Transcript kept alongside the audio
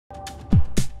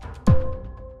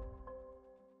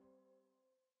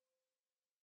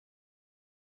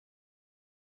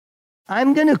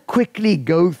I'm going to quickly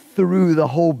go through the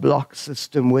whole block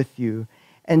system with you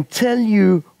and tell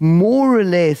you more or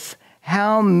less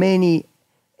how many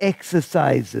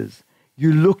exercises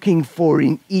you're looking for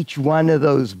in each one of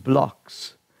those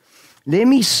blocks. Let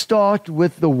me start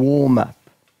with the warm-up.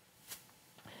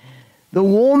 The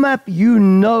warm-up, you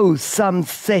know some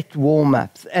set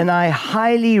warm-ups, and I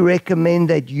highly recommend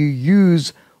that you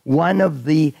use one of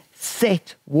the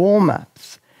set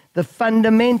warm-ups. The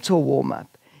fundamental warm-up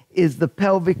is the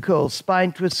pelvic curl,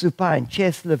 spine twist supine,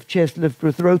 chest lift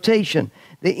with rotation.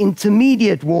 The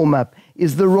intermediate warm-up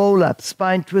is the roll-up,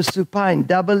 spine twist supine,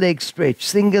 double leg stretch,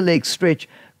 single leg stretch,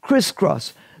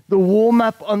 crisscross. The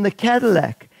warm-up on the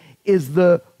Cadillac is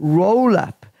the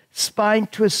roll-up, spine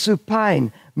twist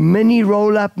supine, mini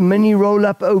roll-up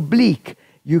oblique.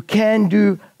 You can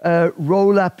do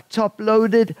roll-up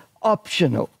top-loaded,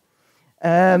 optional.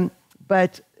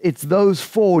 But it's those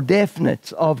four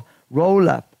definites of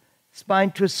roll-up,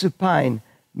 spine twist supine,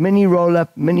 mini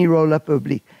roll-up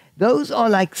oblique. Those are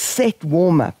like set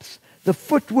warm-ups. The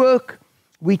footwork,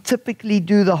 we typically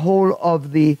do the whole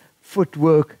of the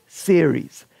footwork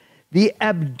series. The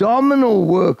abdominal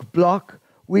work block,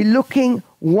 we're looking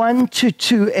 1 to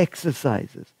 2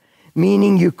 exercises,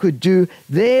 meaning you could do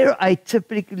there.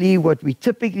 What we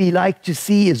typically like to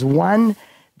see is one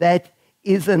that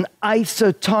is an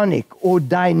isotonic or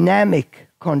dynamic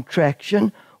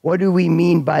contraction. What do we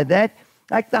mean by that?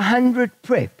 Like the 100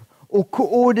 prep or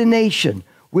coordination.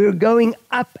 We're going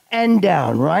up and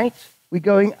down, right? We're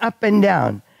going up and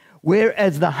down.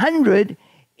 Whereas the 100,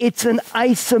 it's an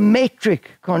isometric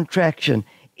contraction.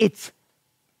 It's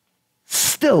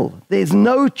still. There's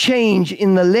no change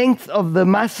in the length of the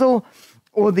muscle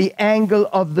or the angle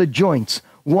of the joints.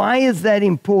 Why is that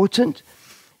important?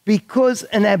 Because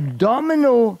an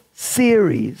abdominal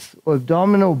series or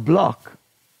abdominal block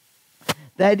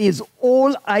that is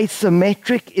all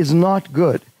isometric is not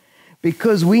good,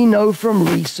 because we know from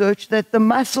research that the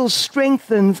muscle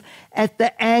strengthens at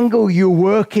the angle you're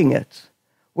working it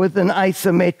with an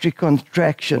isometric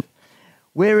contraction.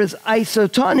 Whereas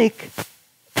isotonic,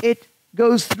 it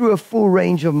goes through a full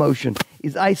range of motion.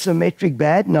 Is isometric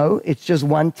bad? No, it's just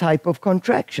one type of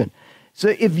contraction. So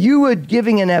if you were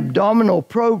giving an abdominal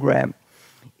program,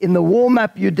 in the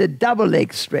warm-up you did double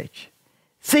leg stretch,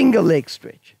 single leg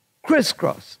stretch,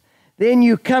 crisscross. Then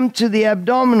you come to the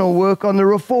abdominal work on the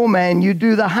reformer and you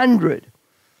do the 100.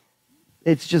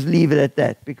 Let's just leave it at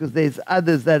that, because there's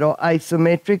others that are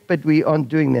isometric, but we aren't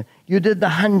doing that. You did the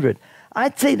 100.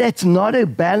 I'd say that's not a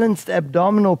balanced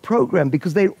abdominal program,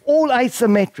 because they're all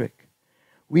isometric.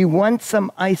 We want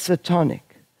some isotonic.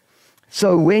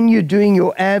 So when you're doing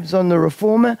your abs on the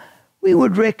reformer, we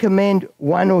would recommend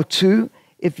 1 or 2.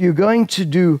 If you're going to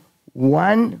do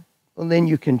 1, well, then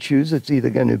you can choose. It's either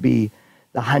going to be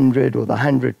the 100 or the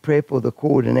 100 prep or the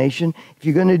coordination. If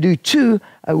you're going to do 2,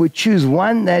 I would choose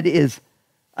one that is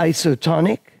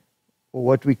isotonic, or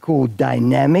what we call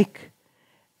dynamic,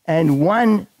 and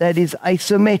one that is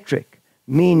isometric,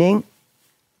 meaning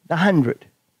the 100.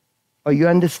 Are you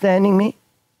understanding me?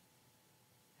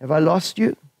 Have I lost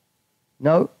you?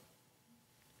 No?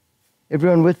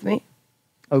 Everyone with me?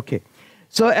 Okay.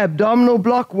 So abdominal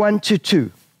block 1 to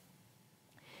 2.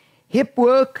 Hip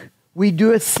work, we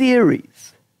do a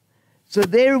series. So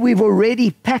there we've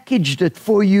already packaged it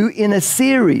for you in a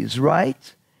series,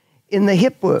 right? In the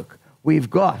hip work, we've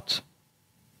got,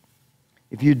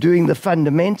 if you're doing the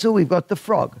fundamental, we've got the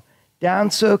frog.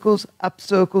 Down circles, up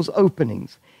circles,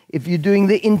 openings. If you're doing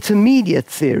the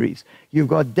intermediate series, you've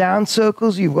got down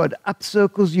circles, you've got up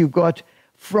circles, you've got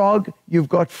frog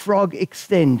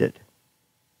extended.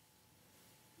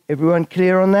 Everyone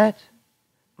clear on that?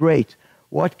 Great.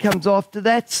 What comes after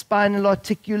that? Spinal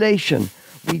articulation.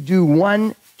 We do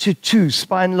 1 to 2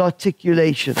 spinal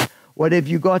articulation. What have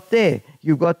you got there?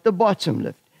 You've got the bottom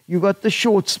lift. You've got the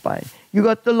short spine. You've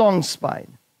got the long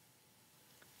spine.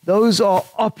 Those are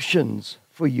options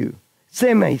for you.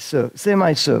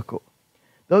 Semicircle.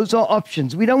 Those are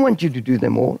options. We don't want you to do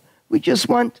them all. We just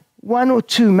want 1 or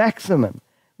 2 maximum.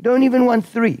 We don't even want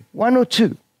 3. 1 or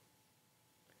 2.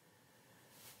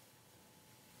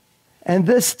 And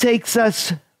this takes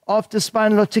us, after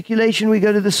spinal articulation, we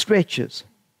go to the stretches.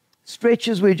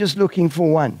 Stretches, we're just looking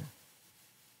for 1.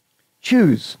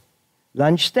 Choose.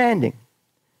 Lunge standing.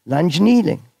 Lunge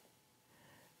kneeling.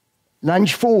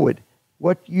 Lunge forward.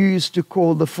 What you used to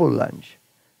call the full lunge.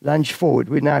 Lunge forward.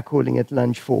 We're now calling it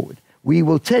lunge forward. We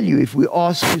will tell you, if we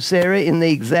ask you, Sarah, in the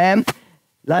exam,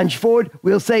 lunge forward,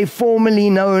 we'll say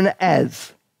formerly known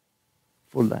as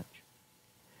full lunge.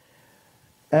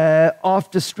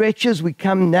 After stretches, we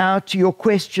come now to your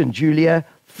question, Julia.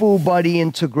 Full body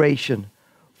integration.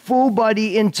 full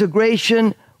body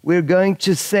integration, we're going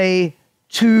to say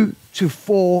 2 to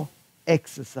 4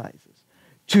 exercises.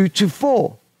 2 to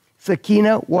 4.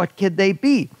 Sakina, what could they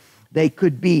be? They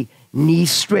could be knee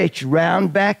stretch,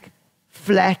 round back,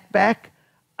 flat back,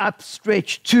 up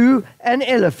stretch 2, and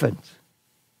elephant.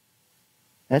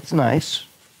 That's nice.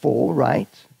 4,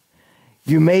 right?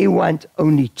 You may want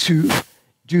only 2.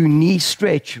 Do knee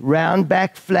stretch, round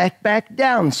back, flat back,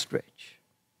 down stretch.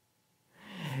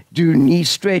 Do knee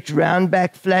stretch, round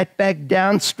back, flat back,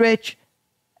 down stretch,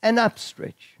 and up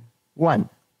stretch. 1.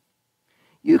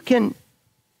 You can,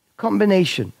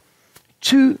 combination,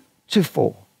 2 to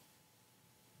 4.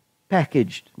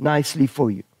 Packaged nicely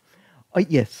for you.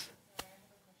 Yes.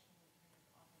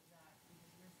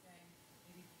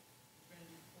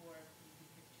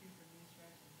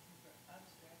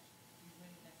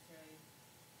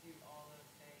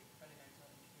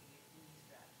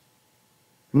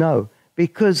 No,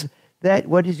 because that,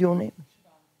 what is your name?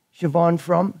 Siobhan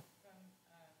from? New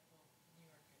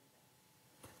York.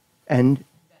 And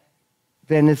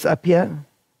Venice up here?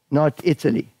 Not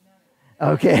Italy.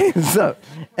 Okay, so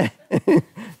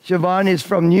Siobhan is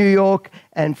from New York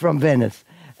and from Venice.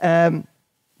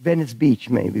 Venice Beach,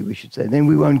 maybe we should say. Then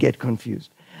we won't get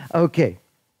confused. Okay.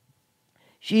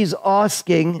 She's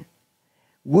asking,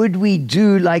 would we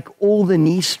do like all the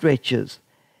knee stretches?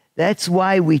 That's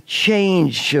why we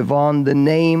changed, Siobhan, the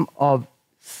name of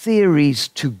series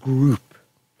to group.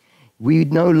 We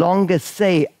no longer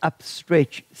say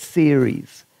upstretch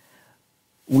series.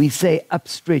 We say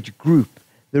upstretch group.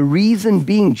 The reason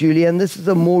being, Julia, and this is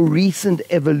a more recent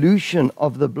evolution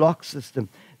of the block system,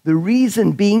 the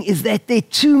reason being is that there are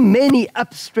too many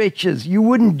upstretches. You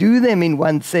wouldn't do them in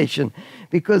one session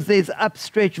because there's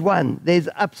upstretch 1, there's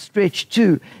upstretch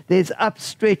 2, there's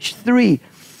upstretch 3.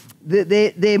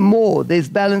 There are more. There's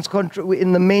balance control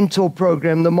in the mentor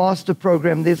program, the master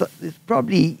program. There's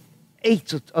probably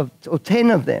 8 or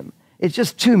 10 of them. It's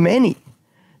just too many.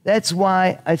 That's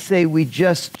why I say we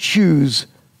just choose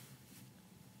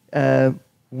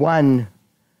one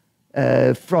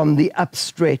from the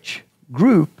upstretch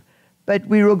group, but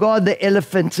we regard the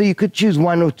elephant, so you could choose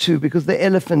 1 or 2 because the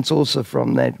elephant's also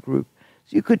from that group.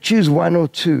 So you could choose 1 or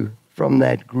 2 from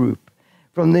that group.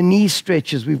 From the knee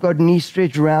stretches, we've got knee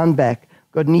stretch round back,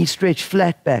 got knee stretch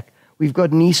flat back, we've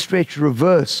got knee stretch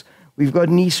reverse, we've got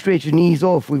knee stretch knees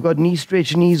off, we've got knee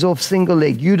stretch knees off single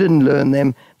leg. You didn't learn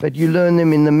them, but you learn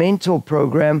them in the mentor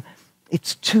program.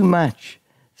 It's too much.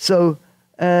 So,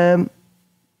 1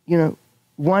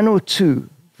 or 2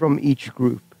 from each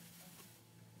group.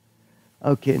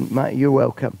 Okay, you're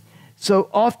welcome. So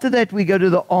after that, we go to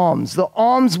the arms. The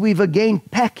arms, we've again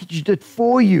packaged it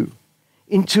for you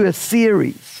into a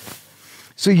series.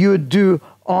 So you would do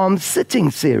arms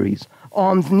sitting series,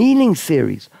 arms kneeling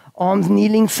series, arms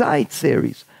kneeling side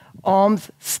series, arms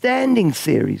standing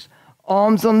series,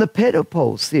 arms on the pedal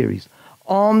pole series,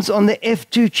 arms on the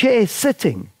F2 chair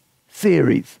sitting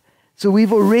series. So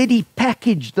we've already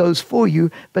packaged those for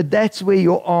you, but that's where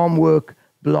your arm work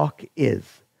block is,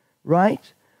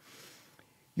 right?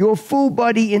 Your full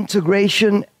body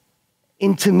integration,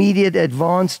 intermediate,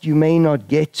 advanced, you may not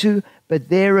get to, but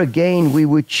there again, we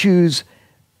would choose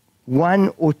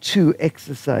 1 or 2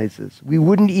 exercises. We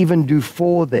wouldn't even do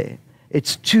 4 there.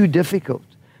 It's too difficult.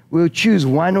 We'll choose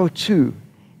 1 or 2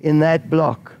 in that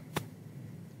block.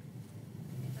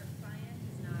 If a client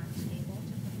is not able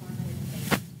to perform at a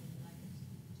pace,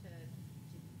 would you like to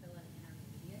fill an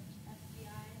intermediate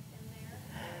SBI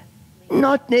in there?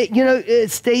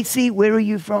 Not, Stacy, where are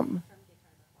you from?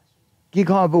 Gig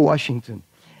Harbor, Washington.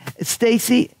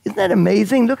 Stacy, isn't that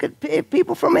amazing? Look at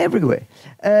people from everywhere.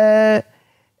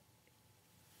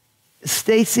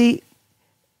 Stacy,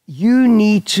 you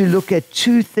need to look at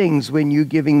 2 things when you're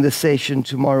giving the session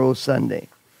tomorrow or Sunday.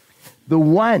 The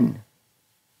one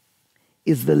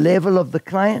is the level of the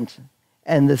client,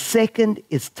 and the second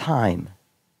is time.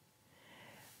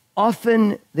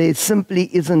 Often there simply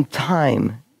isn't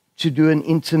time to do an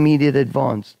intermediate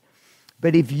advanced.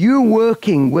 But if you're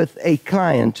working with a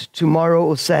client tomorrow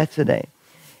or Saturday,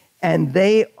 and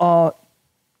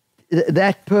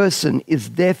that person is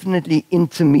definitely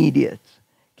intermediate,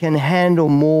 can handle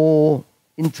more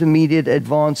intermediate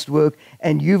advanced work,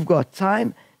 and you've got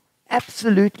time,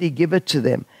 absolutely give it to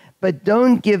them. But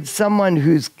don't give someone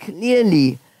who's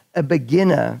clearly a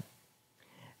beginner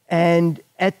and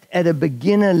at a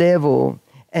beginner level,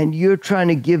 and you're trying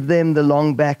to give them the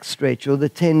long back stretch or the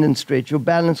tendon stretch or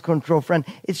balance control front.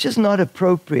 It's just not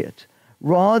appropriate.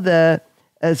 Rather,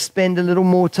 spend a little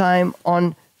more time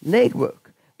on leg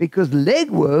work, because leg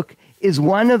work is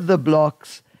one of the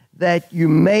blocks that you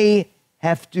may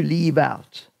have to leave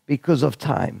out because of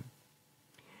time.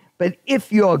 But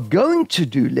if you're going to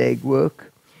do leg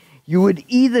work, you would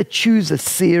either choose a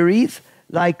series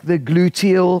like the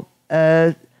gluteal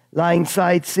lying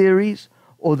side series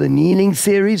or the kneeling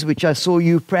series, which I saw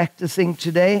you practicing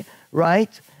today,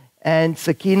 right? And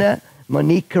Sakina,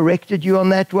 Monique corrected you on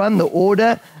that one, the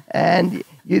order. And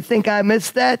you think I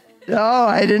missed that? No,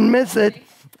 I didn't miss it.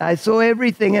 I saw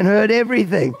everything and heard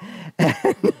everything.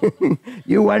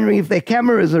 You're wondering if there are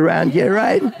cameras around here,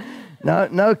 right? No,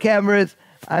 no cameras.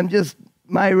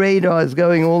 My radar is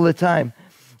going all the time.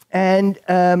 And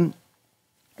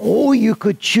or you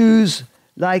could choose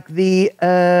like the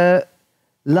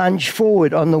lunge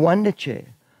forward on the Wonder Chair,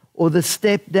 or the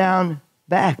step down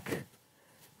back.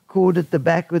 Called it the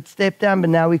backward step down, but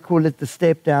now we call it the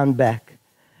step down back.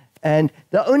 And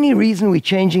the only reason we're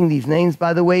changing these names,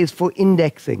 by the way, is for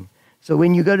indexing. So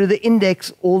when you go to the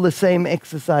index, all the same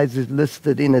exercise is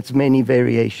listed in its many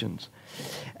variations.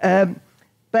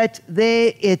 But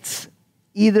there it's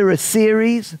either a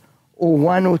series or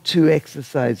one or two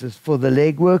exercises for the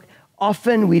leg work.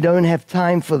 Often we don't have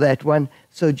time for that one,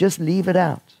 so just leave it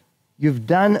out. You've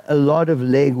done a lot of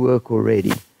leg work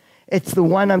already. It's the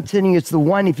one, I'm telling you, it's the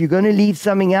one, if you're going to leave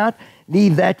something out,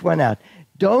 leave that one out.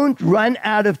 Don't run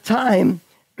out of time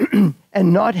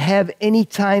and not have any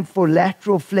time for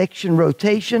lateral flexion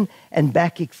rotation and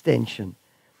back extension.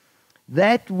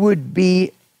 That would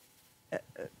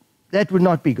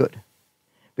not be good.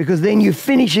 Because then you're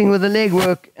finishing with the leg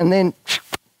work and then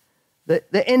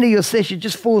the end of your session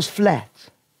just falls flat.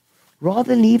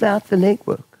 Rather leave out the leg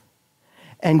work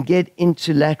and get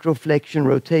into lateral flexion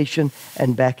rotation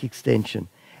and back extension.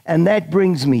 And that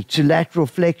brings me to lateral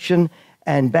flexion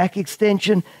and back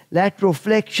extension. Lateral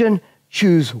flexion,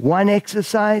 choose one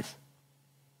exercise.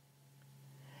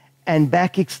 And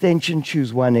back extension,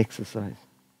 choose one exercise.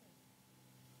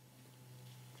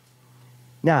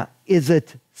 Now, is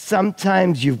it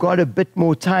sometimes you've got a bit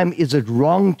more time? Is it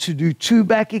wrong to do 2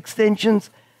 back extensions?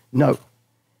 No.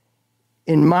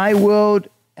 In my world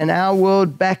and our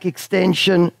world, back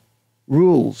extension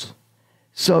rules.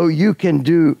 So you can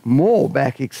do more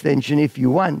back extension if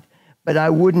you want, but I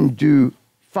wouldn't do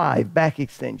 5 back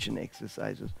extension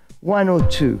exercises. 1 or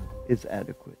 2 is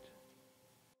adequate.